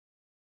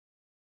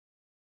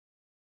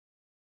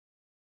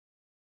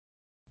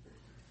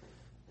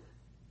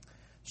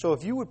So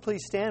if you would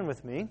please stand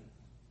with me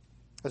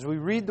as we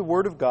read the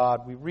Word of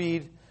God. We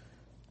read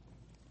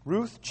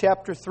Ruth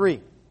chapter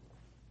 3.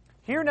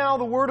 Hear now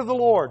the word of the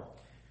Lord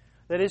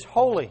that is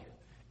holy,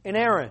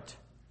 inerrant,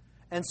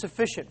 and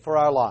sufficient for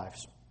our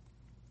lives.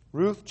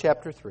 Ruth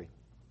chapter 3.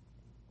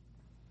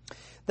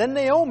 Then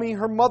Naomi,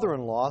 her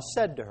mother-in-law,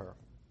 said to her,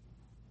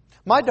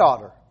 "My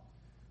daughter,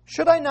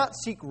 should I not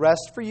seek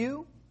rest for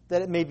you,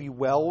 that it may be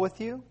well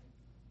with you?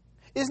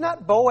 Is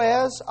not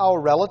Boaz our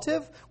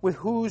relative, with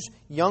whose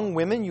young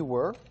women you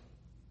were?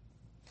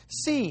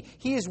 See,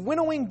 he is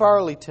winnowing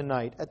barley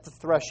tonight at the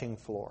threshing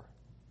floor.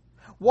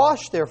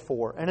 Wash,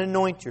 therefore, and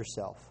anoint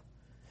yourself,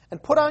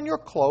 and put on your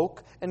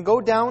cloak, and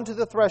go down to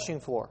the threshing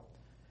floor.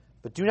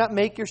 But do not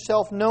make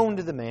yourself known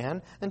to the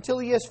man until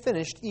he has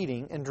finished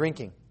eating and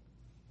drinking.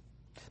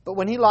 But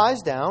when he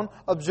lies down,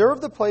 observe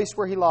the place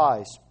where he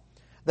lies.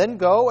 Then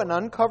go and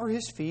uncover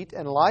his feet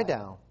and lie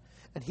down,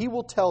 and he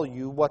will tell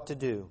you what to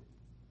do."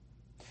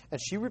 And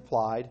she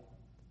replied,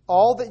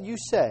 "All that you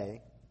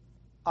say,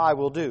 I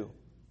will do."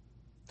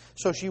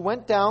 So she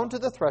went down to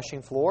the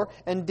threshing floor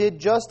and did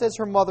just as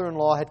her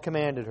mother-in-law had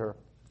commanded her.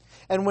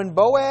 And when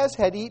Boaz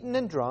had eaten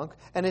and drunk,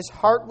 and his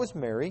heart was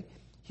merry,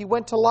 he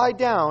went to lie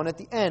down at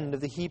the end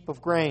of the heap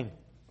of grain.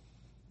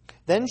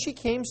 Then she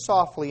came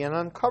softly and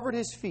uncovered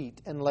his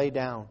feet and lay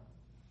down.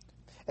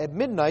 At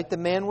midnight the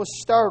man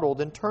was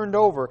startled and turned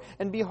over,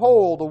 and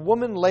behold, a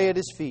woman lay at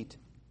his feet.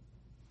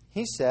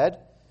 He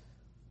said,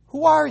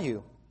 "Who are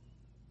you?"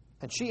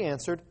 And she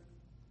answered,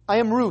 "I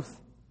am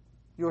Ruth,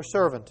 your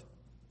servant.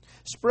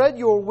 Spread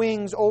your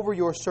wings over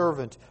your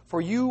servant, for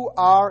you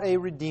are a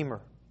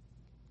redeemer."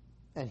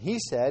 And he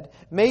said,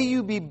 "May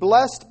you be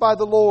blessed by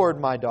the Lord,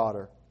 my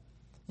daughter.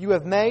 You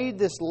have made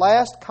this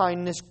last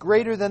kindness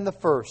greater than the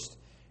first,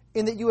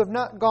 in that you have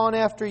not gone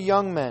after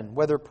young men,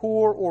 whether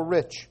poor or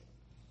rich.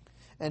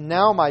 And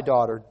now, my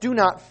daughter, do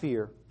not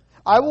fear.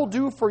 I will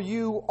do for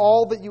you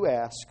all that you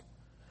ask.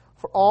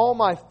 For all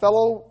my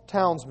fellow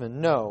townsmen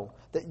know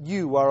that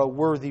you are a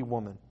worthy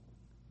woman.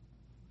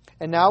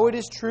 And now it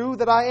is true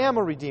that I am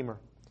a redeemer.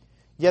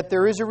 Yet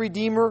there is a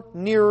redeemer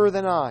nearer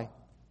than I.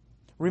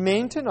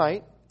 Remain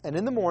tonight, and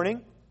in the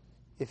morning,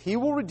 if he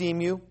will redeem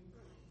you,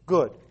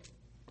 good.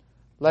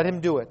 Let him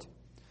do it.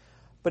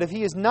 But if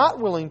he is not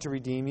willing to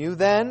redeem you,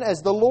 then,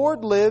 as the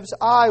Lord lives,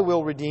 I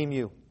will redeem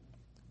you.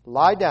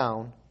 Lie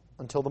down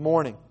until the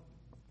morning."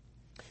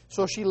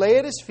 So she lay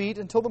at his feet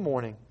until the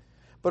morning,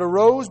 but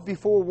arose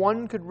before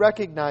one could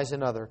recognize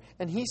another.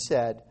 And he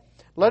said,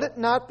 "Let it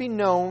not be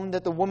known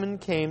that the woman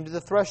came to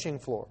the threshing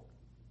floor."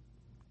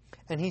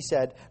 And he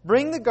said,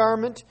 "Bring the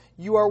garment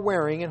you are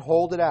wearing and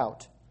hold it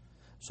out."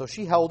 So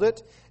she held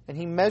it, and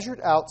he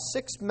measured out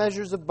 6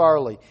 measures of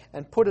barley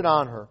and put it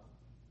on her.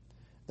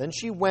 Then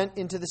she went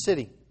into the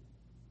city.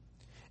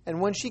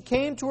 And when she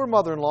came to her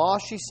mother-in-law,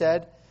 she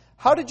said,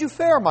 "How did you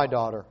fare, my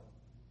daughter?"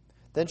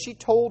 Then she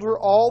told her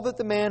all that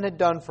the man had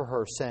done for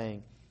her,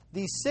 saying,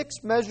 "These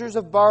 6 measures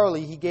of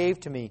barley he gave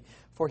to me,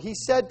 for he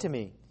said to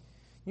me,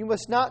 'You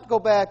must not go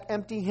back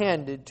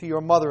empty-handed to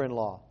your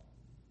mother-in-law.'"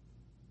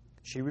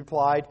 She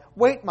replied,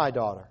 "Wait, my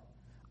daughter,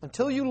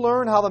 until you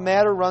learn how the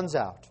matter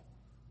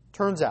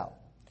turns out.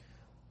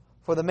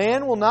 For the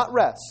man will not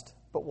rest,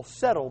 but will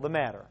settle the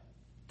matter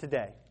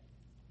today."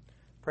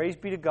 Praise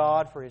be to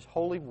God for His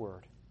holy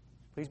word.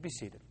 Please be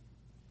seated.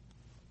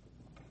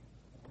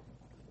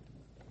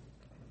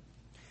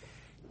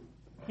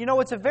 You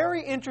know, it's a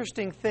very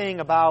interesting thing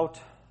about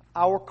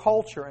our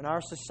culture and our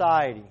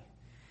society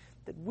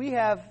that we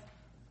have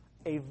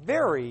a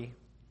very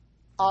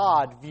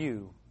odd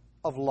view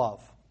of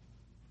love.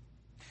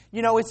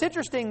 You know, it's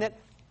interesting that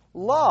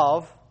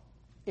love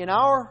in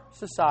our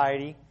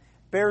society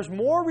bears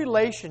more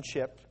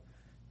relationship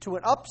to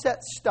an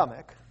upset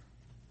stomach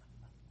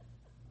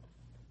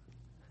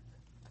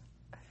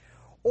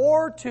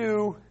or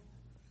to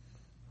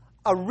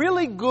a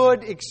really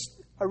good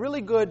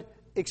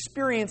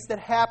experience that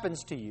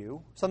happens to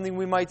you, something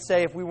we might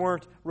say if we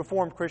weren't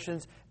Reformed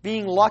Christians,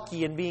 being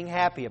lucky and being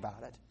happy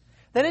about it,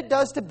 than it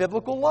does to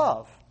biblical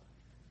love.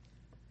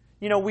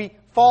 You know, we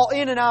fall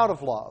in and out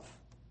of love.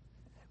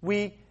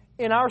 We,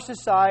 in our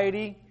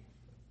society,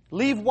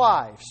 leave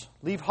wives,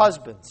 leave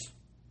husbands,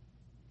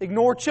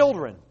 ignore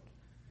children,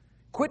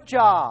 quit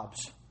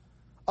jobs,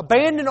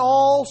 abandon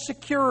all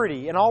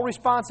security and all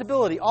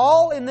responsibility,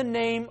 all in the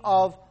name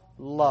of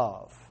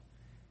love.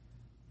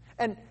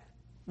 And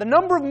the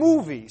number of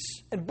movies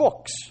and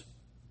books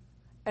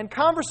and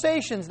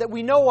conversations that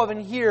we know of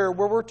and hear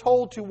where we're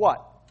told to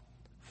what?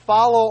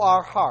 Follow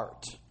our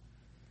heart.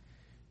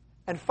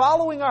 And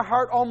following our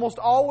heart almost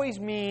always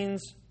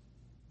means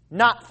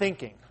not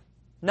thinking,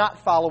 not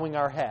following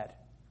our head.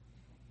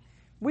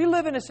 We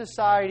live in a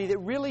society that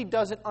really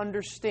doesn't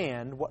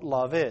understand what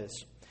love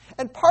is.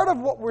 And part of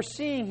what we're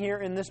seeing here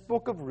in this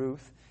book of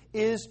Ruth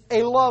is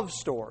a love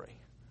story.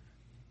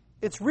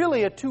 It's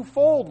really a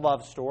twofold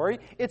love story.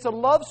 It's a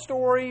love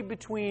story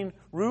between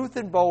Ruth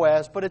and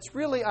Boaz, but it's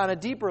really on a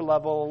deeper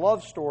level a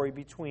love story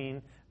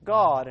between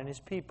God and His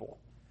people,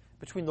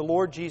 between the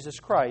Lord Jesus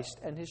Christ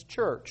and His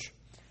church.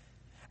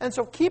 And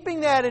so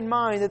keeping that in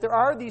mind, that there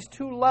are these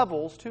two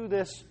levels to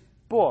this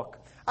book,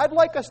 I'd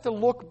like us to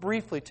look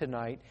briefly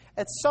tonight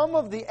at some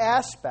of the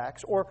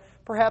aspects or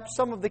perhaps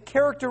some of the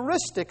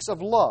characteristics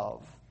of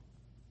love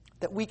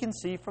that we can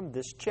see from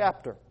this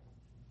chapter.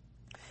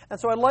 And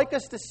so I'd like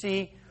us to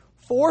see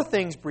 4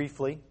 things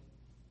briefly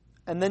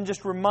and then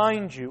just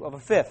remind you of a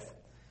 5th.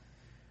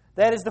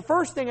 That is, the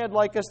first thing I'd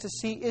like us to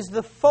see is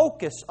the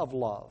focus of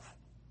love.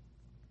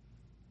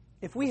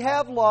 If we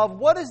have love,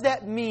 what does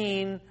that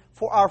mean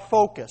for our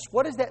focus?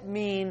 What does that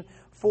mean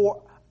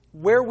for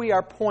where we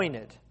are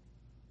pointed?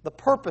 The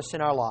purpose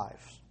in our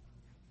lives.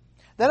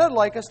 Then I'd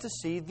like us to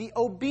see the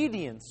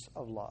obedience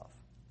of love.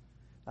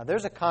 Now,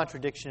 there's a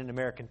contradiction in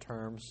American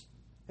terms,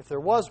 if there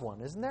was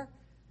one, isn't there?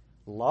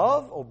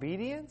 Love,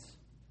 obedience?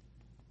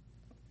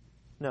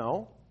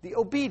 No, the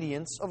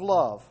obedience of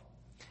love.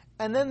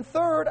 And then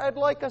third, I'd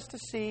like us to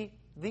see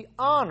the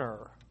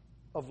honor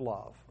of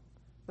love.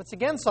 That's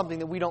again something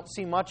that we don't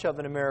see much of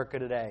in America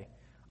today.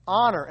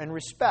 Honor and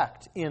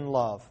respect in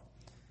love.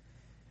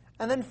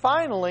 And then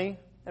finally,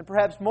 and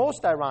perhaps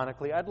most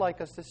ironically, I'd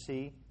like us to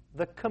see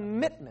the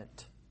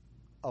commitment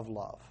of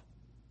love.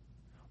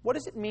 What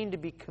does it mean to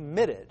be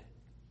committed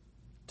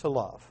to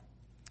love?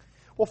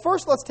 Well,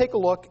 first let's take a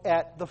look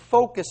at the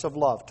focus of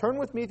love. Turn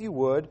with me, if you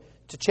would,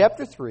 to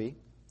chapter 3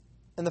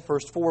 and the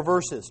first 4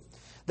 verses.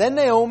 Then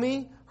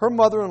Naomi, her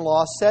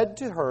mother-in-law, said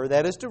to her,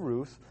 that is to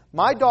Ruth,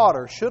 "My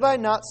daughter, should I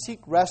not seek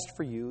rest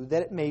for you,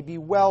 that it may be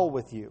well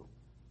with you?"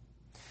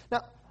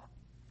 Now,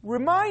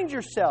 remind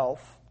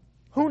yourself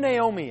who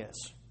Naomi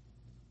is.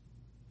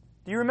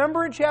 Do you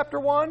remember in chapter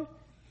 1?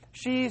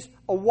 She's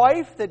a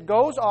wife that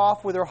goes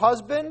off with her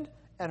husband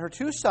and her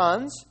 2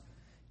 sons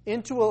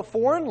into a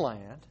foreign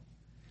land,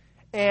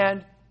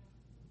 and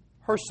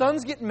her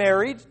sons get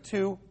married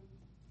to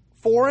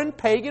foreign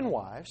pagan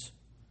wives,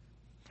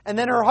 and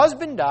then her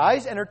husband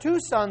dies, and her 2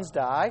 sons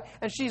die,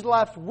 and she's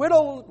left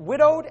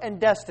widowed and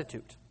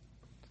destitute.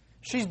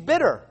 She's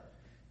bitter.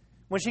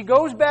 When she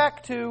goes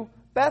back to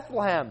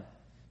Bethlehem,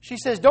 she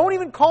says, "Don't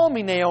even call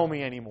me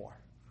Naomi anymore.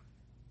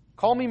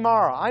 Call me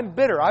Mara. I'm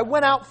bitter. I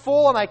went out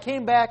full and I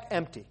came back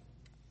empty."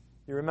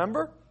 You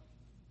remember?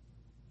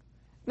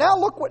 Now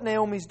look what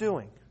Naomi's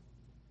doing.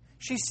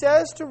 She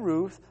says to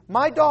Ruth,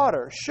 "My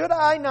daughter, should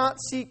I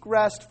not seek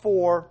rest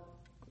for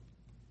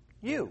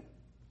you,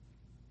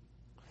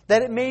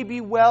 that it may be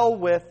well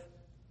with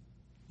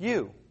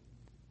you?"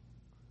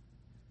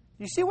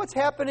 You see what's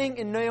happening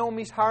in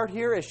Naomi's heart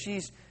here as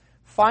she's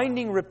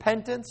finding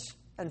repentance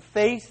and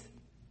faith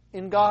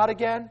in God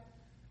again?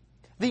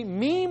 The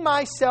me,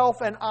 myself,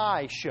 and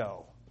I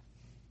show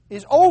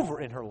is over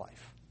in her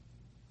life.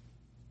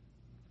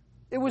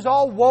 It was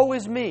all woe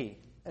is me,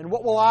 and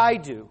what will I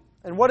do,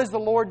 and what has the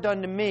Lord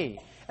done to me,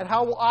 and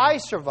how will I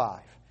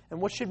survive,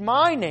 and what should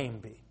my name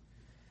be?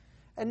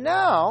 And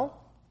now,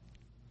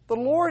 the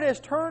Lord has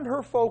turned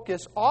her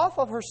focus off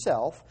of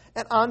herself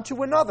and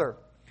onto another.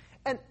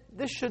 And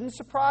this shouldn't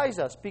surprise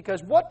us,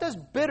 because what does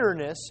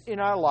bitterness in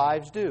our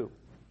lives do?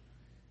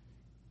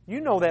 You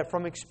know that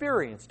from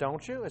experience,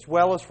 don't you? As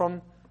well as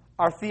from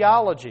our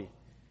theology.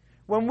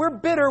 When we're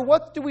bitter,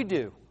 what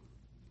do?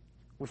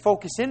 We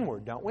focus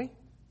inward, don't we?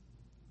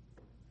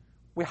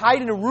 We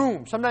hide in a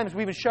room. Sometimes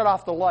we even shut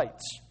off the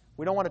lights.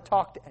 We don't want to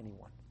talk to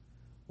anyone.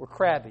 We're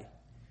crabby.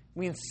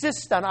 We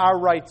insist on our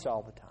rights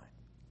all the time.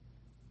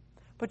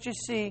 But you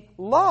see,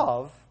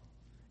 love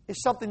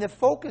is something that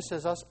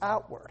focuses us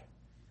outward.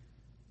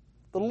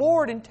 The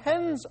Lord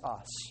intends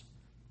us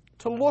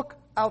to look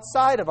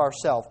outside of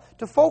ourselves,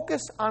 to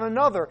focus on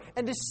another,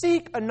 and to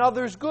seek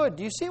another's good.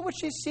 Do you see what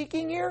she's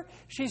seeking here?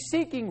 She's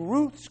seeking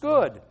Ruth's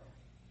good.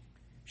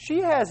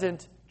 She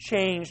hasn't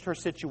changed her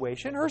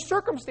situation. Her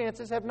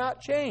circumstances have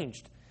not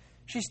changed.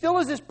 She still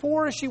is as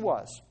poor as she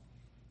was.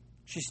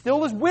 She's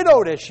still as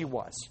widowed as she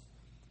was.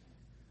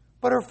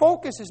 But her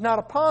focus is not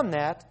upon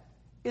that.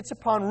 It's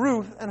upon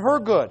Ruth and her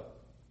good.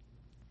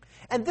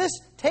 And this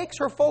takes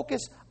her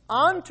focus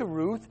onto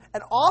Ruth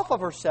and off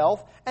of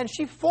herself, and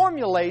she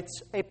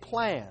formulates a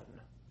plan.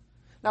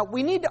 Now,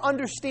 we need to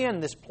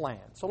understand this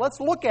plan. So let's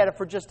look at it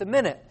for just a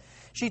minute.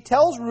 She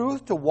tells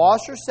Ruth to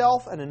wash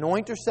herself and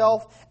anoint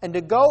herself, and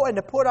to go and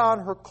to put on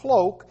her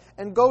cloak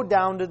and go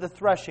down to the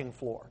threshing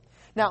floor.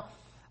 Now,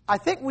 I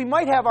think we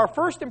might have our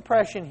first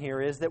impression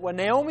here is that what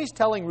Naomi's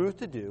telling Ruth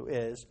to do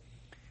is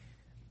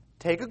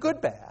take a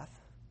good bath,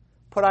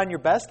 put on your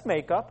best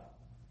makeup,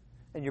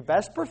 and your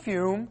best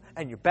perfume,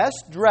 and your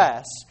best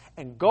dress,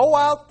 and go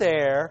out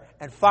there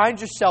and find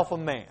yourself a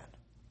man.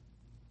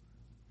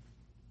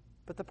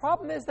 But the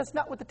problem is that's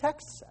not what the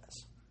text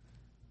says.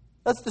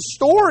 That's the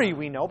story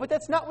we know, but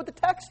that's not what the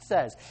text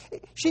says.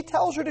 She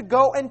tells her to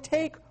go and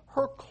take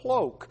her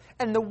cloak.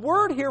 And the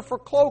word here for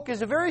cloak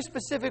is a very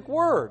specific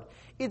word.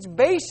 It's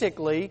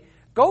basically,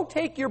 go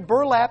take your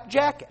burlap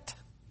jacket.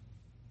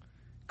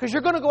 Because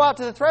you're going to go out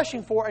to the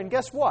threshing floor, and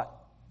guess what?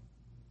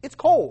 It's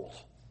cold.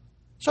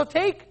 So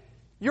take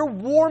your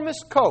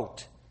warmest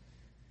coat.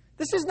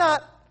 This is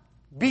not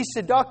be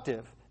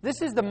seductive.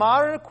 This is the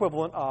modern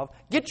equivalent of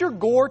get your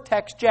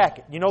Gore-Tex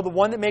jacket. You know, the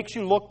one that makes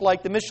you look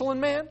like the Michelin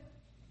Man?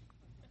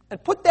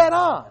 And put that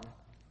on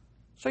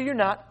so you're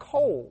not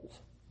cold.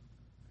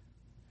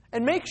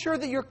 And make sure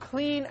that you're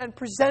clean and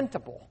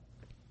presentable.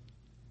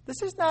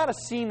 This is not a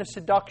scene of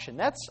seduction.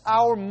 That's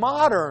our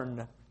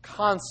modern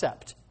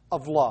concept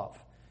of love.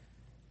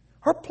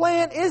 Her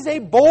plan is a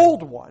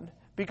bold one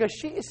because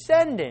she is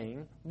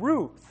sending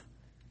Ruth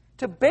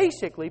to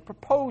basically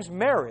propose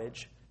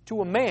marriage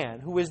to a man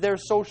who is their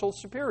social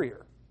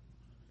superior.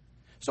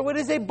 So it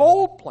is a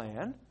bold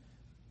plan.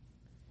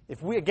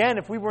 If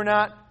we were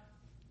not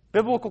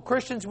biblical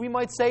Christians, we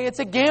might say it's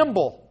a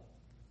gamble.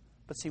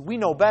 But see, we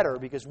know better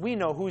because we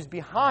know who's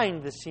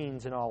behind the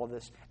scenes in all of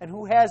this and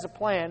who has a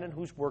plan and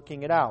who's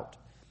working it out.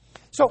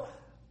 So,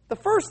 the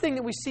first thing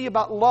that we see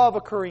about love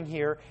occurring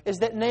here is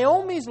that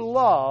Naomi's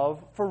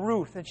love for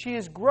Ruth, and she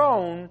has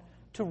grown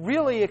to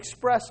really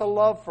express a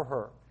love for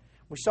her.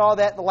 We saw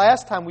that the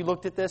last time we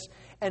looked at this,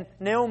 and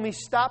Naomi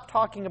stopped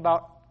talking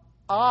about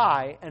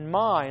I and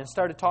my and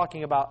started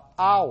talking about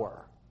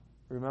our.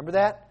 Remember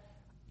that?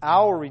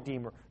 Our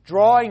Redeemer.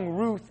 Drawing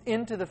Ruth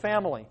into the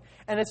family.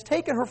 And it's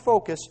taken her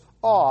focus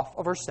off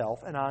of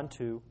herself and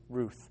onto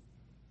Ruth.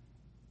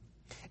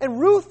 And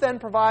Ruth then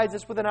provides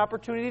us with an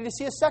opportunity to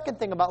see a second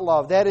thing about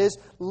love. That is,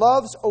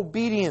 love's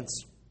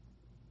obedience.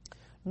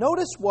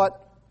 Notice what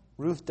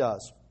Ruth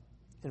does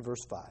in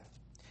verse 5.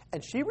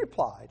 And she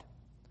replied,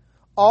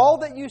 "All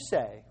that you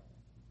say,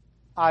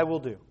 I will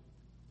do."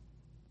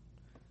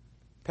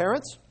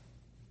 Parents,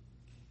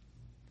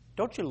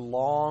 don't you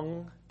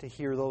long to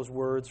hear those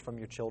words from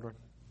your children?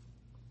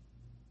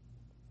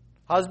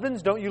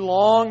 Husbands, don't you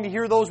long to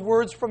hear those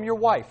words from your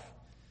wife?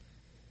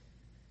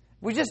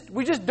 We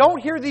just don't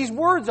hear these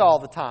words all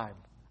the time.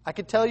 I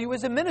could tell you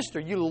as a minister,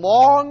 you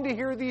long to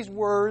hear these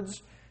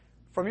words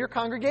from your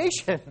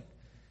congregation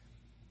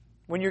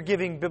when you're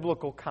giving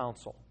biblical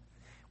counsel.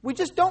 We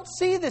just don't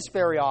see this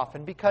very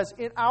often because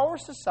in our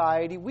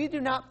society, we do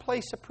not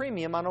place a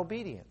premium on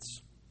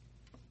obedience.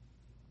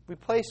 We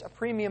place a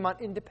premium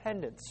on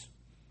independence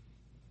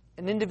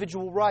and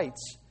individual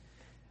rights.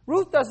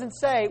 Ruth doesn't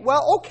say,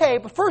 well, okay,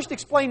 but first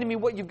explain to me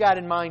what you've got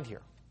in mind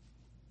here.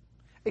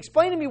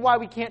 Explain to me why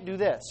we can't do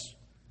this.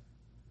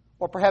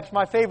 Or perhaps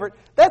my favorite,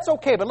 that's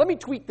okay, but let me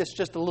tweak this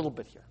just a little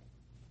bit here.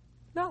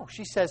 No,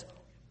 she says,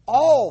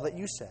 all that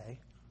you say,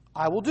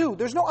 I will do.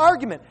 There's no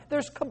argument.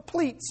 There's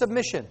complete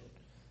submission.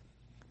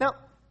 Now,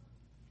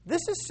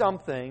 this is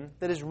something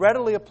that is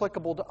readily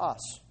applicable to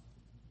us.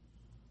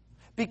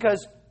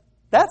 Because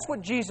that's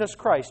what Jesus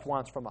Christ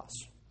wants from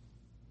us.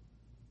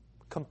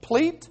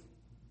 Complete,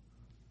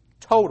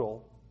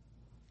 total,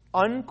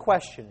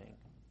 unquestioning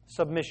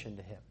submission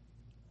to Him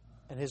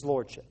and His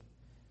Lordship.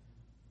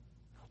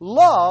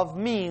 Love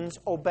means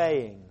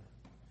obeying.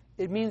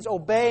 It means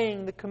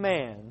obeying the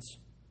commands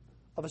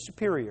of a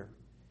superior.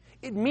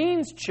 It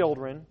means,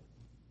 children,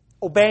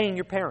 obeying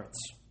your parents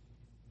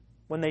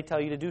when they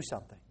tell you to do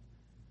something.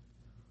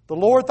 The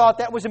Lord thought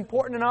that was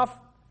important enough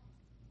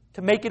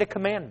to make it a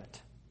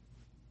commandment,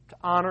 to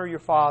honor your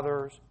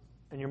fathers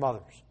and your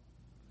mothers.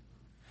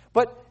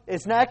 But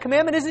a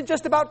commandment isn't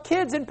just about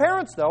kids and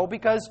parents, though,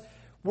 because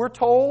we're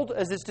told,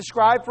 as it's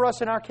described for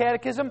us in our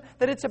catechism,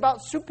 that it's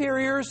about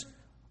superiors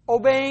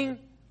obeying,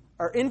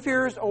 or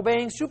inferiors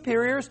obeying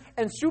superiors,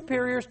 and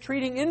superiors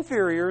treating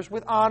inferiors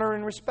with honor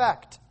and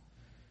respect.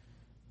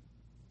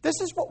 This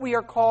is what we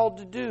are called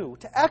to do,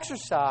 to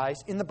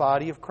exercise in the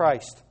body of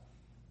Christ.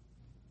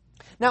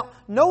 Now,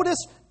 notice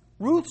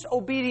Ruth's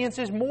obedience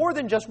is more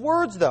than just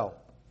words, though.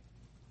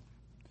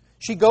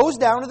 She goes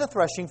down to the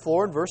threshing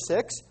floor in verse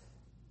 6,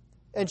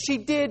 and she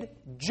did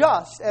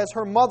just as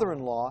her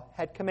mother-in-law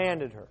had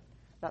commanded her.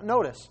 Now,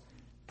 notice,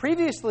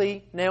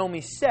 previously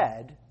Naomi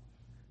said,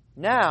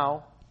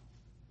 now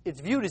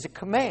it's viewed as a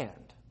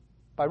command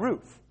by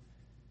Ruth.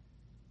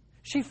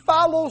 She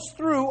follows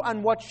through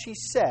on what she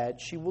said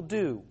she will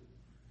do.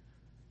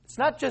 It's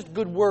not just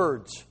good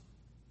words.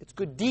 It's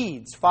good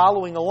deeds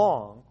following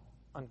along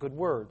on good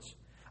words.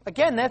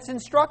 Again, that's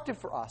instructive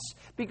for us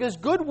because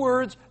good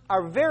words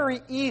are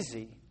very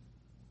easy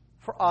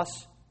for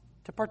us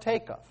to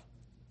partake of.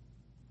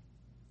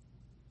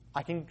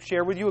 I can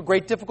share with you a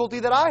great difficulty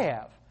that I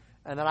have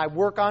and that I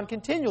work on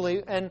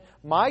continually, and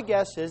my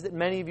guess is that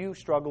many of you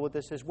struggle with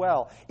this as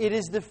well. It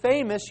is the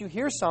famous, you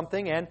hear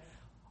something and,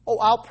 oh,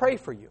 I'll pray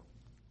for you.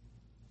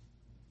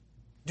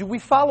 Do we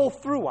follow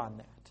through on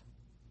that?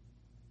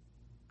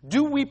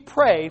 Do we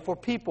pray for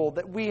people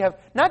that we have,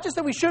 not just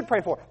that we should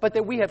pray for, but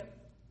that we have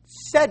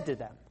said to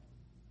them,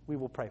 we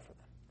will pray for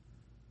them?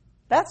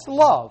 That's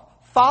love,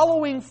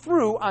 following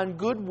through on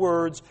good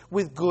words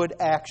with good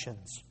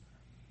actions.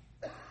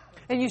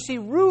 And you see,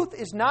 Ruth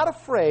is not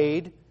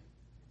afraid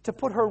to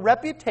put her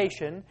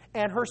reputation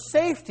and her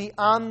safety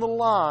on the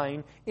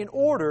line in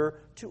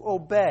order to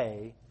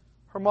obey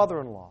her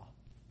mother-in-law,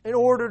 in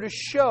order to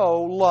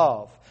show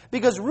love.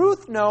 Because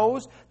Ruth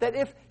knows that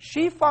if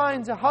she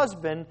finds a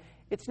husband,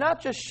 it's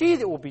not just she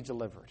that will be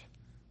delivered,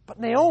 but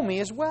Naomi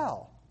as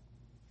well.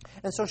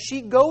 And so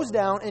she goes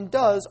down and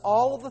does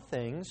all of the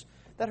things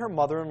that her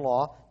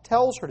mother-in-law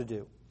tells her to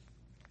do.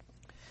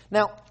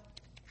 Now,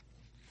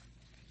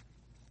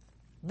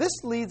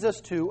 this leads us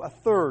to a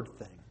third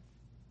thing.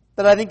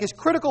 that I think is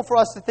critical for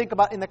us to think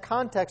about in the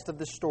context of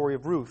this story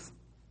of Ruth.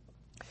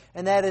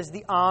 And that is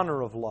the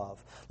honor of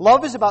love.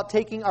 Love is about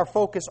taking our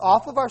focus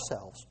off of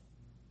ourselves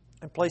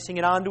and placing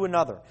it onto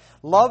another.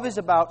 Love is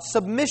about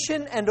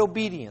submission and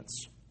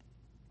obedience,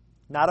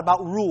 not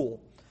about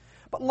rule.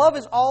 But love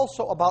is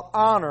also about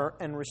honor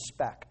and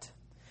respect.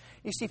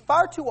 You see,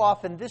 far too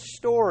often this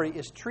story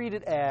is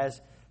treated as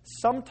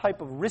some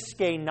type of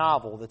risque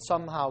novel that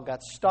somehow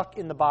got stuck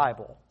in the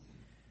Bible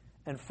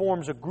and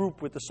forms a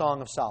group with the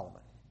Song of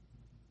Solomon.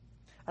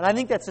 And I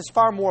think that says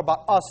far more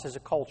about us as a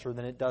culture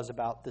than it does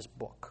about this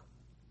book.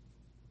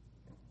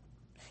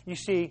 You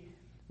see,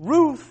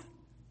 Ruth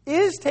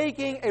is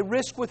taking a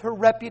risk with her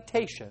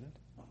reputation.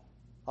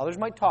 Others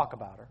might talk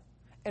about her.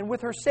 And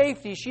with her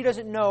safety, she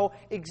doesn't know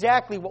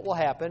exactly what will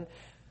happen,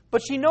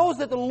 but she knows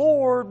that the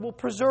Lord will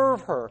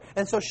preserve her.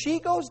 And so she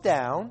goes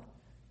down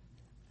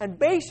and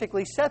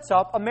basically sets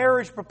up a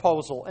marriage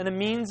proposal and a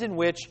means in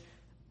which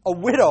a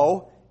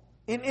widow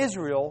in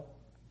Israel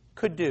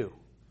could do.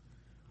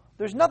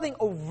 There's nothing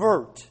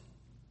overt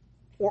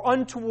or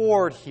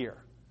untoward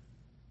here.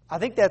 I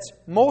think that's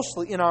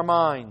mostly in our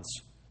minds.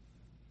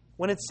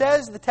 When it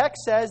says, the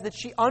text says that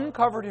she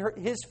uncovered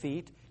his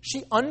feet,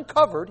 she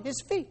uncovered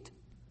his feet.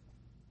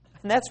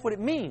 And that's what it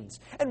means.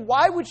 And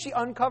why would she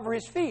uncover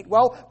his feet?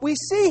 Well, we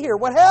see here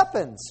what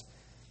happens.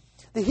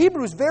 The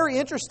Hebrew is very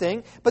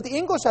interesting, but the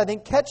English, I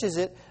think, catches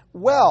it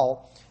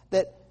well,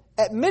 that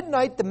at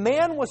midnight the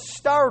man was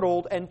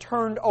startled and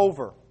turned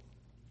over.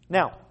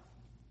 Now,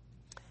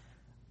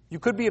 you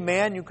could be a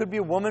man, you could be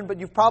a woman, but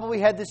you've probably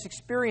had this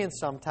experience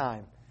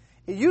sometime.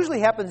 It usually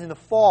happens in the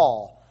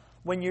fall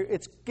when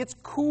it gets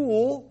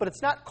cool, but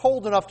it's not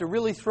cold enough to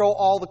really throw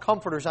all the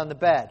comforters on the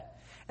bed.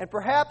 And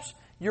perhaps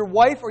your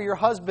wife or your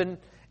husband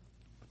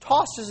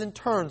tosses and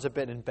turns a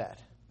bit in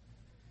bed.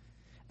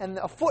 And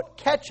a foot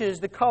catches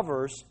the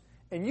covers,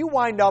 and you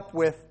wind up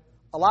with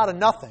a lot of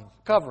nothing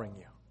covering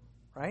you,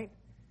 right?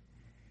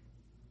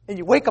 And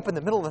you wake up in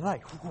the middle of the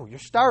night. Ooh, you're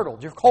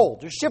startled, you're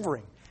cold, you're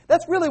shivering.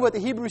 That's really what the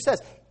Hebrew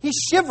says. He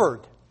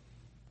shivered.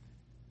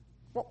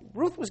 Well,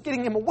 Ruth was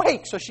getting him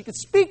awake so she could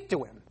speak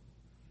to him.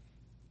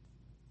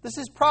 This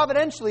is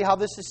providentially how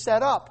this is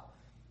set up.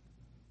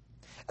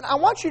 And I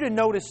want you to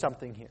notice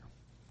something here.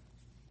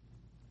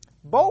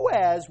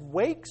 Boaz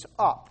wakes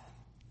up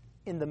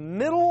in the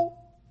middle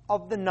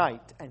of the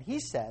night and he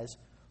says,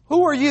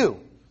 "Who are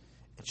you?"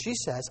 And she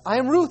says, "I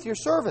am Ruth, your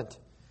servant."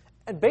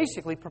 And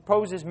basically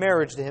proposes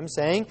marriage to him,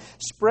 saying,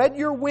 "Spread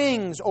your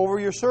wings over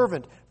your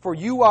servant, for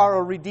you are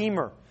a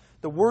redeemer."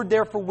 The word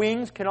there for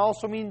wings can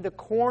also mean the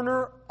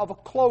corner of a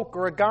cloak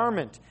or a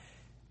garment,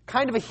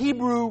 kind of a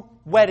Hebrew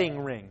wedding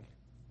ring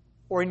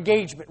or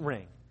engagement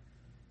ring.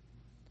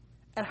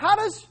 And how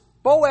does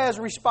Boaz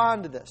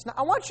respond to this? Now,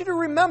 I want you to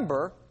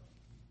remember,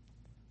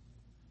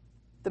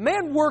 the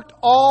man worked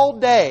all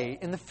day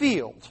in the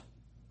field,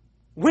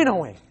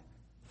 winnowing,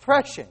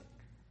 threshing.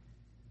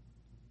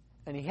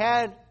 And he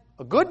had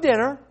a good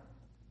dinner,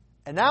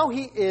 and now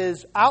he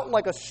is out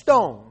like a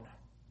stone.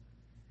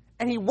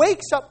 And he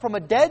wakes up from a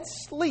dead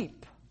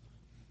sleep.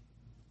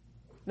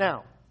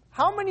 Now,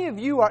 how many of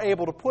you are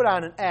able to put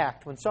on an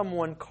act when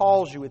someone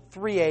calls you at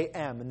 3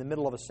 a.m. in the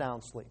middle of a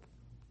sound sleep?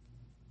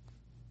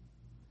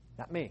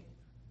 Not me.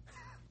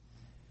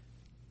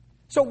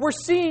 So we're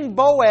seeing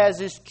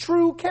Boaz's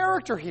true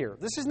character here.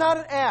 This is not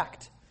an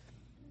act.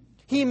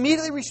 He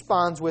immediately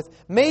responds with,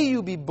 "May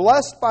you be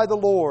blessed by the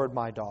Lord,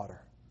 my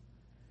daughter.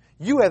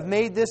 You have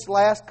made this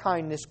last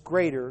kindness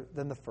greater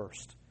than the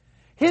first."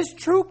 His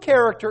true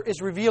character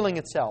is revealing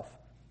itself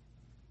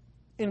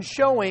in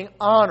showing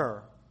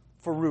honor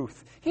for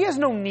Ruth. He has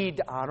no need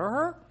to honor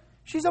her.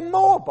 She's a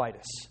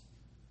Moabitess.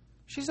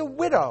 She's a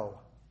widow.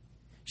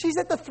 She's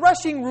at the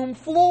threshing room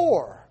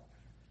floor.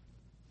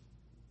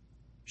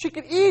 She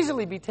could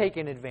easily be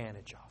taken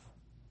advantage of.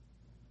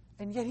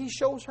 And yet he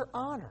shows her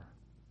honor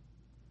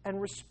and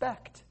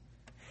respect.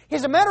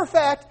 As a matter of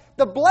fact,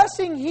 the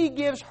blessing he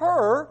gives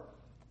her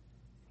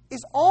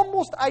is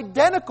almost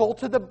identical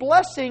to the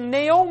blessing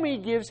Naomi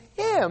gives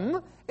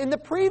him in the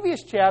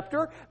previous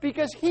chapter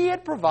because he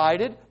had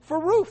provided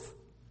for Ruth.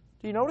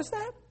 Do you notice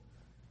that?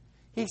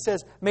 He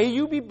says, "May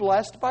you be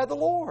blessed by the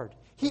Lord."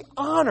 He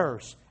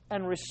honors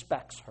and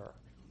respects her.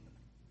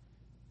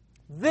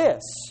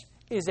 This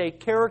is a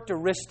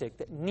characteristic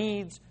that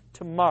needs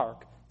to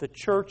mark the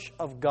church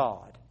of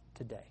God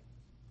today.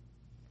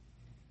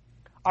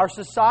 Our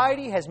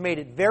society has made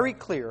it very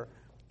clear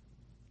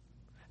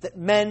that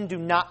men do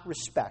not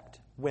respect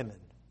women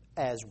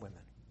as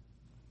women.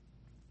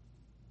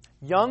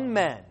 Young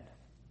men,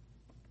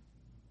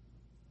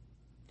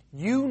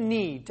 you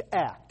need to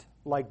act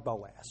like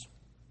Boaz.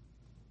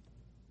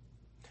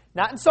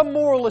 Not in some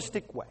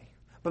moralistic way,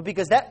 but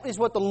because that is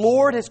what the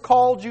Lord has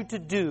called you to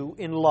do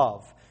in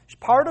love.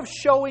 Part of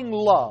showing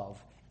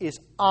love is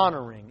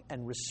honoring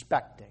and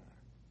respecting.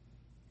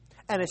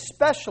 And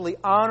especially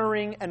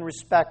honoring and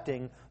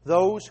respecting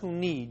those who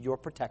need your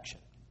protection.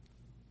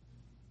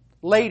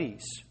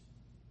 Ladies,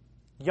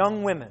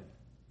 young women,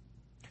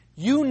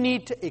 you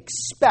need to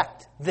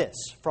expect this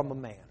from a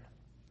man.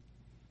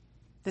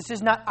 This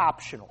is not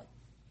optional.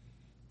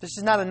 This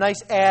is not a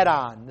nice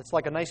add-on that's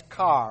like a nice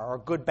car or a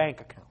good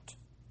bank account.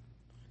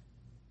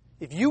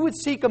 If you would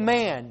seek a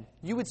man,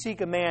 you would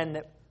seek a man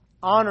that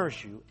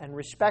honors you and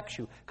respects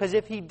you. Because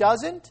if he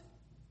doesn't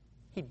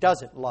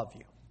love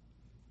you.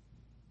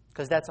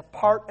 Because that's a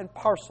part and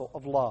parcel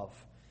of love.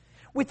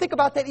 We think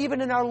about that even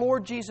in our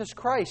Lord Jesus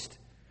Christ,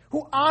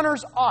 who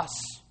honors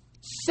us,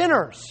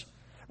 sinners,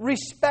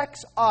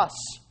 respects us,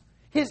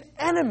 His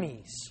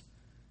enemies,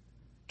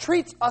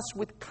 treats us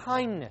with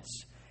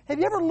kindness. Have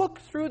you ever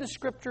looked through the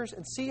Scriptures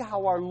and see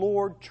how our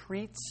Lord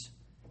treats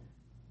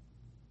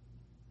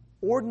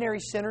ordinary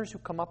sinners who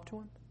come up to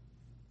Him?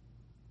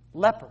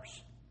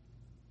 Lepers,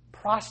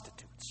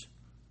 prostitutes.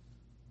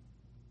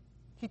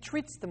 He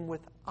treats them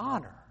with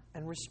honor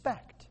and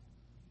respect.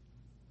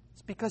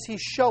 It's because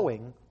He's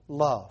showing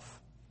love.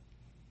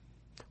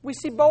 We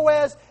see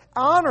Boaz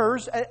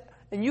honors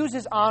and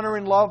uses honor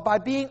and love by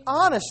being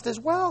honest as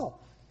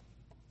well.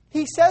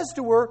 He says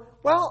to her,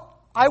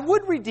 well, I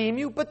would redeem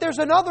you, but there's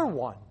another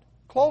one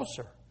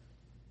closer.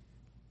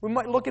 We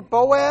might look at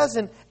Boaz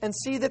and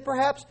see that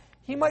perhaps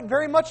he might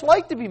very much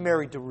like to be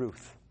married to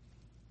Ruth.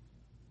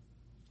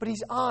 But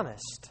he's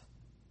honest.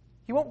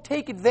 He won't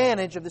take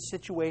advantage of the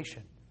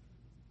situation.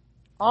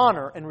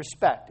 Honor and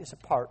respect is a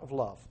part of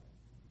love.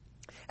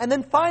 And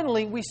then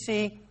finally, we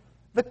see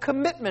the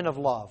commitment of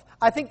love.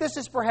 I think this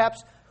is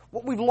perhaps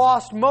what we've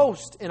lost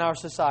most in our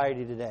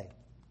society today.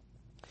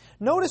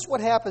 Notice what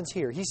happens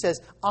here. He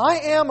says, I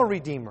am a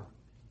redeemer,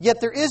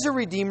 yet there is a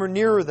redeemer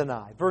nearer than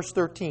I. Verse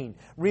 13,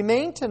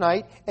 remain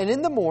tonight, and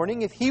in the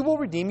morning, if he will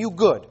redeem you,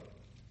 good.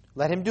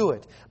 Let him do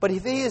it. But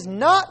if he is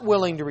not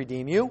willing to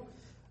redeem you,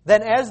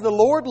 then as the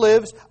Lord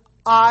lives,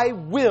 I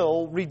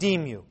will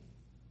redeem you.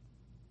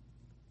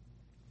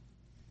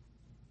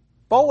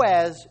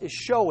 Boaz is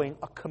showing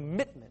a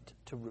commitment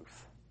to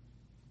Ruth.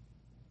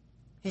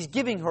 He's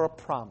giving her a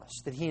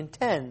promise that he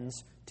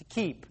intends to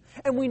keep.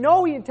 And we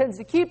know he intends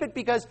to keep it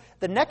because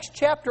the next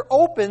chapter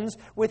opens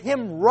with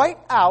him right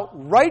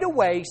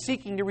away,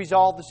 seeking to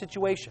resolve the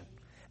situation.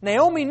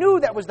 Naomi knew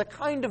that was the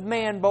kind of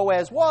man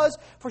Boaz was,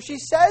 for she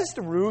says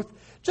to Ruth,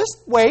 just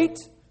wait.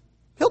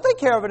 He'll take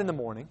care of it in the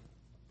morning.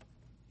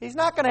 He's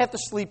not going to have to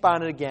sleep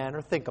on it again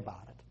or think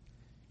about it.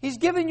 He's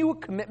given you a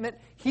commitment.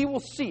 He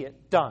will see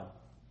it done.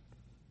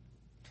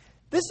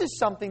 This is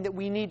something that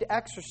we need to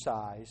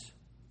exercise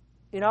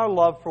in our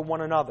love for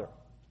one another.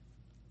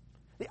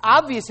 The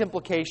obvious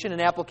implication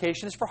and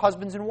application is for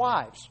husbands and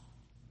wives,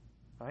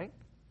 right?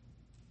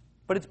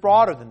 But it's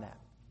broader than that.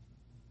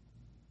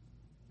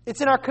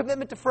 It's in our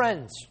commitment to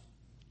friends.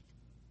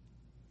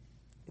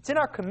 It's in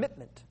our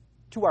commitment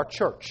to our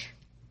church.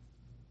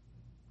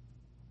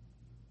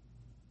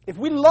 If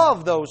we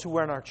love those who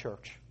are in our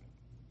church,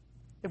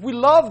 if we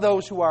love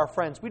those who are our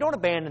friends, we don't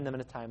abandon them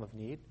in a time of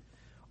need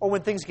or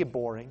when things get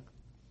boring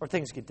or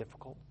things get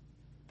difficult.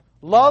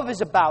 Love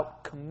is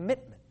about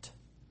commitment.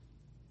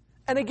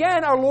 And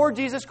again, our Lord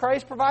Jesus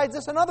Christ provides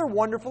us another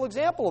wonderful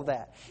example of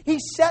that. He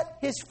set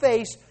His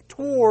face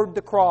toward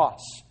the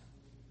cross,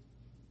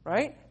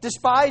 right?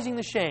 Despising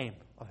the shame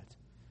of it.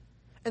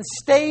 And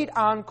stayed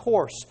on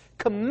course,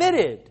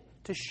 committed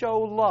to show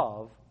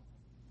love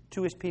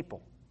to His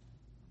people.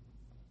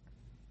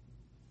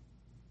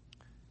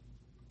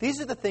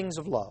 These are the things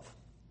of love.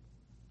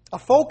 A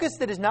focus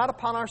that is not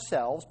upon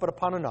ourselves, but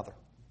upon another.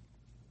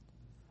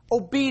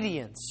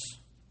 Obedience,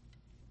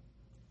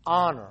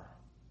 honor,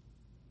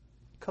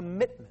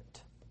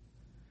 commitment.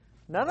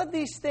 None of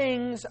these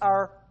things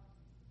are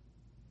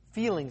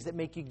feelings that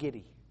make you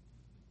giddy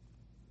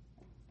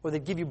or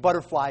that give you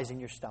butterflies in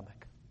your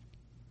stomach.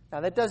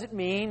 Now, that doesn't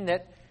mean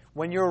that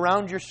when you're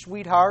around your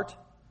sweetheart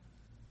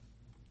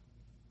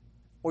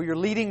or your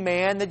leading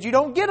man that you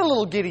don't get a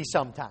little giddy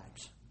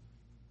sometimes.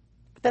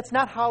 But that's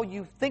not how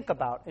you think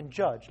about and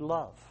judge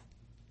love.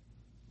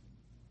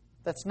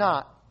 That's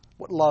not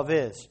what love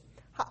is.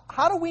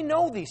 How do we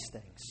know these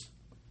things?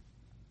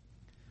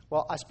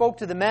 Well, I spoke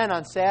to the men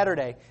on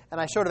Saturday, and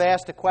I sort of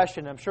asked a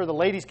question. I'm sure the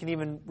ladies can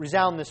even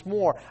resound this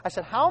more. I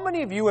said, how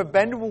many of you have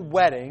been to a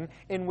wedding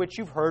in which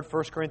you've heard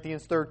 1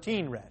 Corinthians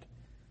 13 read?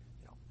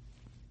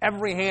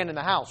 Every hand in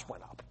the house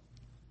went up.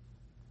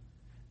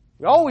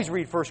 We always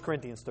read 1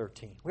 Corinthians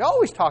 13. We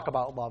always talk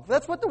about love.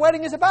 That's what the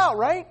wedding is about,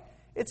 right?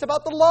 It's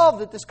about the love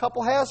that this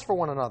couple has for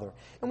one another.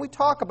 And we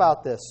talk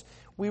about this.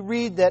 We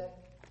read that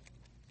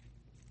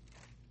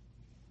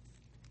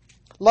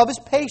love is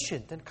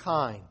patient and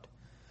kind.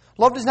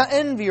 Love does not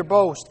envy or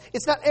boast.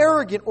 It's not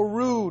arrogant or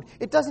rude.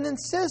 It doesn't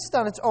insist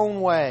on its own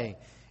way.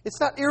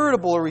 It's not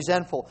irritable or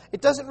resentful.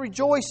 It doesn't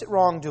rejoice at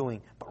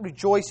wrongdoing, but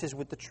rejoices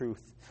with the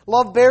truth.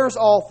 Love bears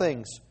all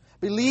things,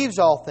 believes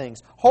all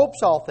things, hopes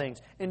all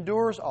things,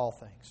 endures all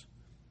things.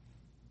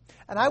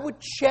 And I would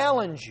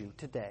challenge you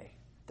today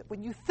that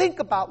when you think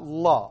about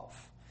love,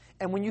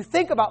 and when you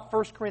think about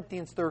 1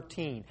 Corinthians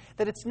 13,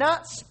 that it's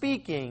not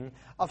speaking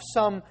of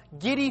some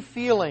giddy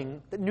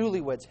feeling that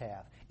newlyweds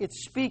have.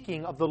 It's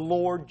speaking of the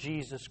Lord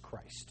Jesus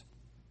Christ.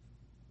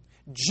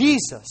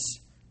 Jesus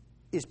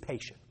is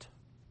patient.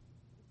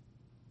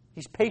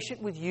 He's patient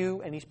with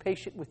you and He's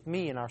patient with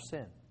me in our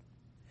sin.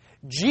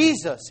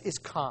 Jesus is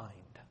kind.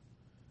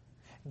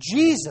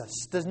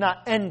 Jesus does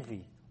not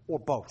envy or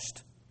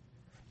boast.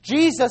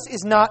 Jesus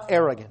is not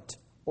arrogant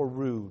or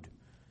rude.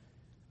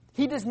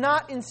 He does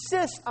not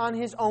insist on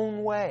his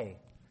own way.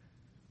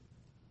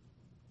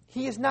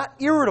 He is not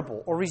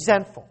irritable or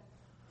resentful.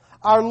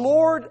 Our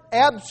Lord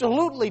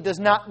absolutely does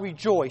not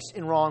rejoice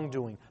in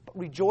wrongdoing, but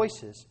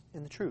rejoices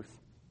in the truth.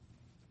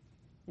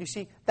 You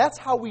see, that's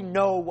how we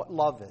know what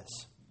love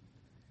is.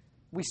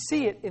 We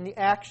see it in the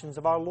actions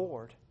of our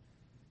Lord.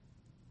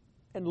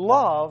 And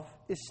love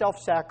is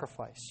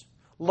self-sacrifice.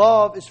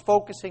 Love is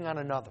focusing on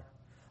another.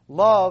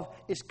 Love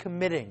is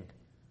committing.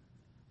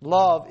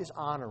 Love is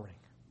honoring.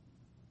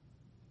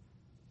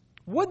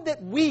 Would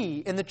that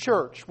we in the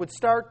church would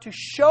start to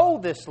show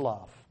this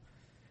love.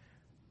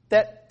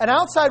 That an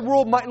outside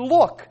world might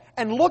look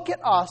at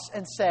us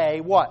and say,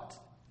 what?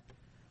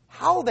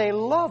 How they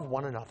love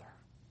one another.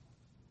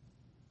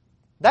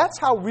 That's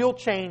how real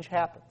change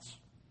happens.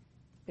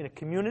 In a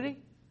community,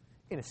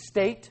 in a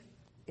state,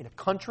 in a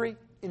country,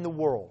 in the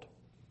world.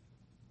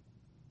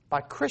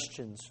 By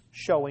Christians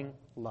showing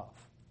love.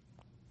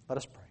 Let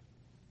us pray.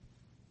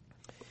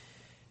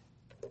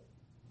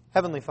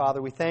 Heavenly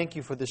Father, we thank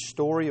you for this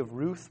story of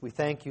Ruth. We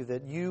thank you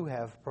that you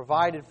have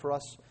provided for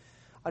us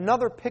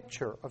another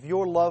picture of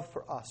your love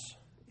for us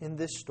in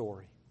this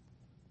story.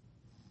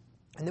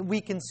 And that we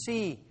can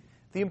see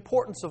the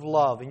importance of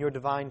love in your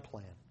divine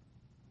plan.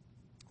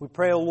 We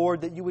pray, O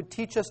Lord, that you would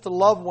teach us to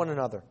love one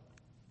another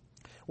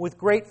with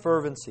great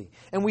fervency.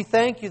 And we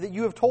thank you that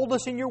you have told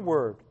us in your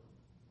word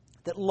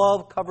that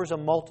love covers a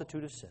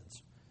multitude of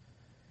sins.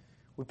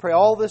 We pray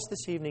all this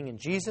evening in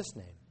Jesus'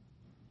 name.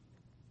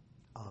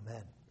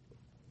 Amen.